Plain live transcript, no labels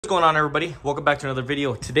going on, everybody? Welcome back to another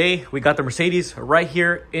video. Today we got the Mercedes right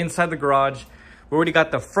here inside the garage. We already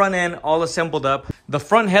got the front end all assembled up. The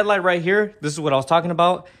front headlight right here, this is what I was talking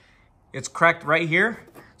about. It's cracked right here,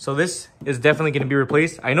 so this is definitely going to be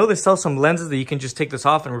replaced. I know they sell some lenses that you can just take this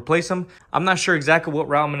off and replace them. I'm not sure exactly what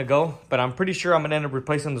route I'm going to go, but I'm pretty sure I'm going to end up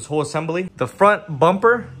replacing this whole assembly. The front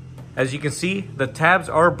bumper, as you can see, the tabs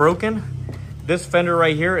are broken. This fender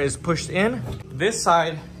right here is pushed in. This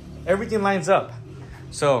side, everything lines up.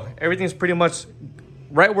 So everything's pretty much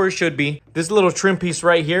right where it should be. This little trim piece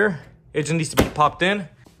right here, it just needs to be popped in.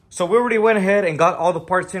 So we already went ahead and got all the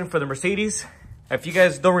parts in for the Mercedes. If you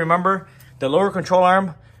guys don't remember, the lower control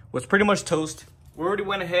arm was pretty much toast. We already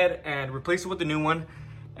went ahead and replaced it with the new one.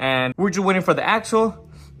 And we're just waiting for the axle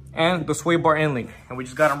and the sway bar end link. And we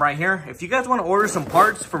just got them right here. If you guys want to order some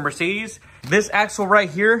parts from Mercedes, this axle right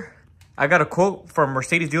here, I got a quote from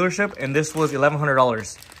Mercedes dealership and this was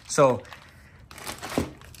 $1,100. So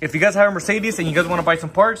if you guys have a Mercedes and you guys want to buy some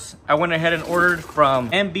parts, I went ahead and ordered from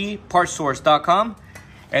mbpartsource.com.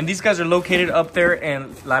 And these guys are located up there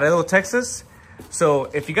in Laredo, Texas. So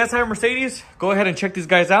if you guys have a Mercedes, go ahead and check these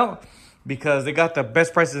guys out because they got the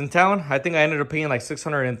best prices in town. I think I ended up paying like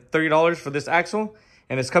 $630 for this axle.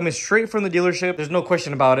 And it's coming straight from the dealership. There's no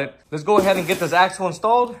question about it. Let's go ahead and get this axle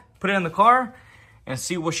installed, put it in the car, and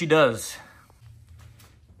see what she does.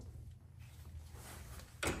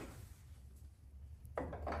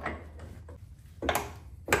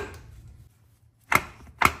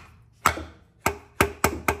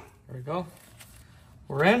 There we go.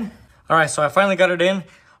 We're in. All right, so I finally got it in.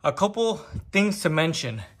 A couple things to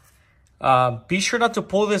mention. Be sure not to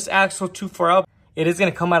pull this axle too far out. It is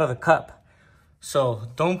gonna come out of the cup. So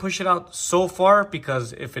don't push it out so far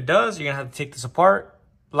because if it does, you're gonna have to take this apart,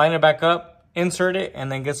 line it back up, insert it,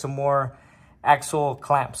 and then get some more axle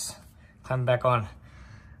clamps. Clamp it back on.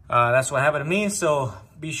 That's what happened to me, so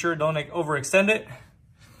be sure don't overextend it.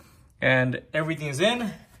 And everything is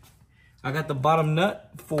in. I got the bottom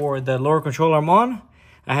nut for the lower control arm on.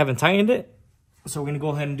 I haven't tightened it, so we're gonna go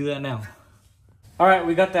ahead and do that now. All right,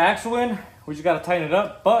 we got the axle in. We just gotta tighten it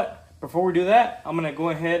up, but before we do that, I'm gonna go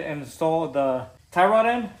ahead and install the tie rod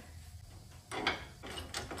in.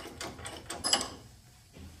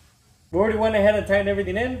 We already went ahead and tightened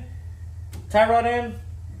everything in. Tie rod in,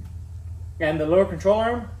 and the lower control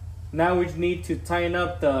arm. Now we just need to tighten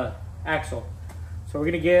up the axle. So we're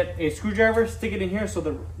gonna get a screwdriver, stick it in here so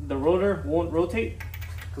the rotor won't rotate.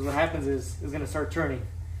 Because what happens is it's gonna start turning.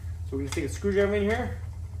 So we're gonna stick a screwdriver in here,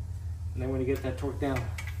 and then we're gonna get that torque down.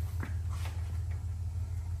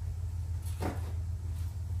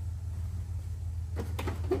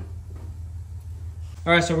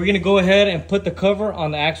 All right, so we're gonna go ahead and put the cover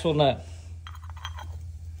on the axle nut.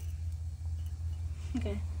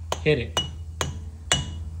 Okay. Hit it.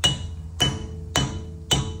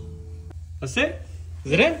 That's it?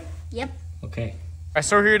 Is it in? Yep. Okay. All right,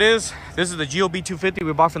 so here it is. This is the GLB 250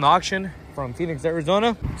 we bought from the auction from Phoenix,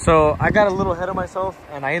 Arizona. So I got a little ahead of myself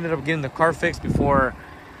and I ended up getting the car fixed before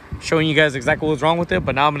showing you guys exactly what was wrong with it.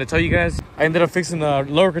 But now I'm gonna tell you guys. I ended up fixing the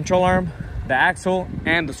lower control arm, the axle,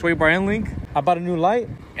 and the sway bar end link. I bought a new light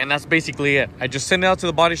and that's basically it. I just sent it out to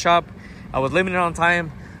the body shop. I was limited on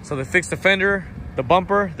time. So they fixed the fender, the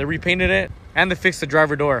bumper, they repainted it, and they fixed the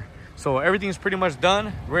driver door. So everything's pretty much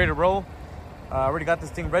done, ready to roll. I already got this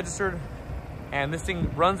thing registered and this thing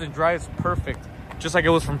runs and drives perfect, just like it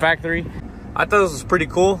was from factory. I thought this was pretty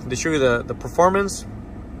cool. They show you the performance,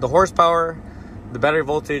 the horsepower, the battery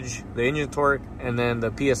voltage, the engine torque, and then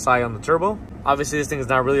the PSI on the turbo. Obviously this thing is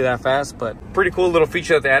not really that fast, but pretty cool little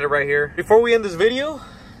feature that they added right here. Before we end this video,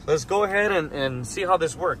 let's go ahead and see how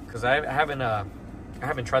this works, because I haven't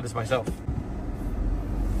tried this myself.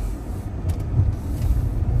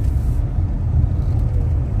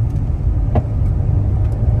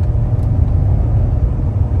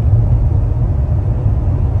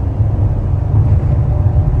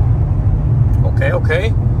 Okay.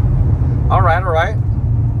 All right.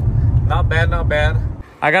 Not bad.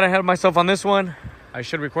 I got ahead of myself on this one. I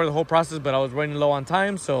should record the whole process, but I was running low on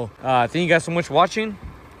time. So thank you guys so much for watching,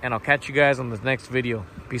 and I'll catch you guys on the next video.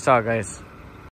 Peace out, guys.